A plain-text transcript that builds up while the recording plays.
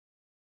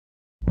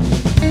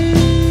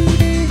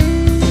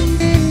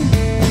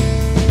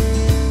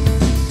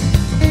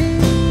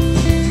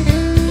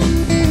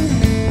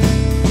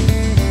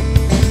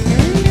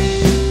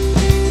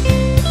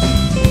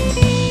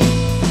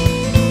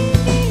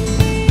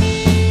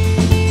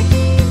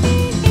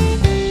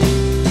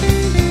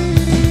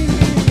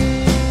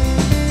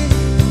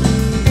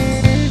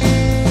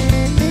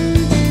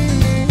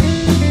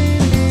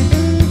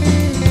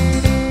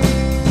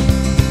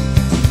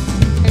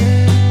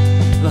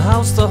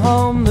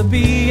home, the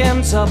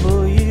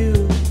BMW.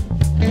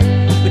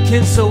 The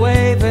kids are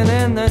waving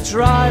in the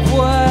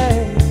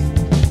driveway.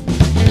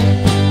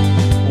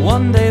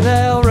 One day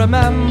they'll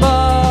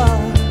remember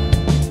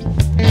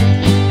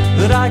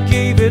that I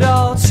gave it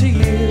all to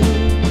you,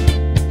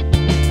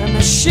 and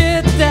the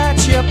shit that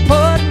you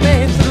put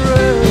me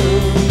through.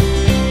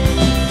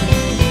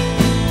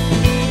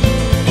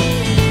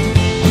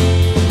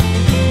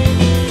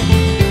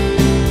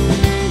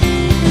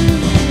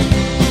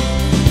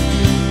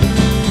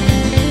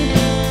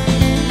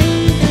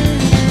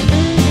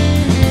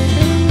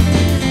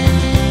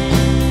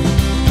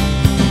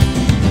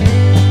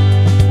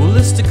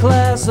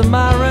 Declares the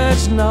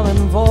marriage null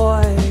and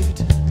void,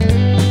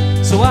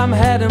 so I'm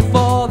heading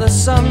for the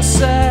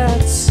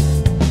sunsets.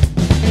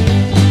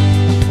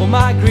 Well,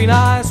 my green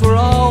eyes were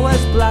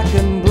always black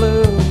and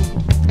blue.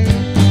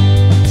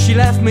 She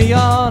left me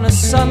on a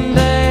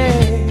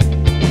Sunday.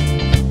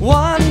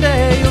 One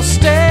day you'll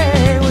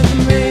stay with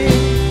me.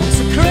 It's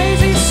a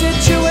crazy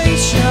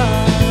situation.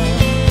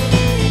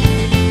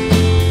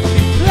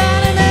 Been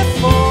planning it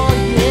for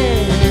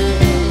years.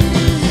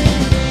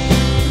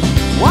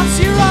 What's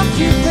your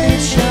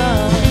occupation?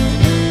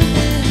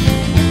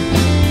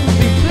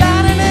 Been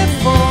planning it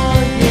for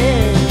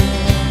years.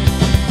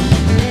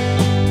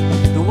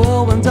 The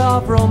whirlwind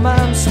of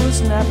romance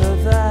was never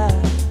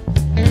there.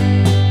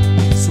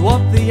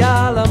 Swap the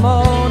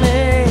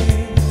alimony.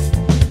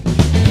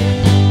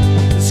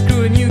 The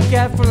screwing you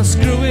get from the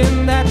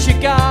screwing that you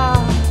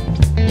got.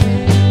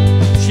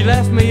 She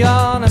left me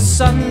on a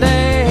Sunday.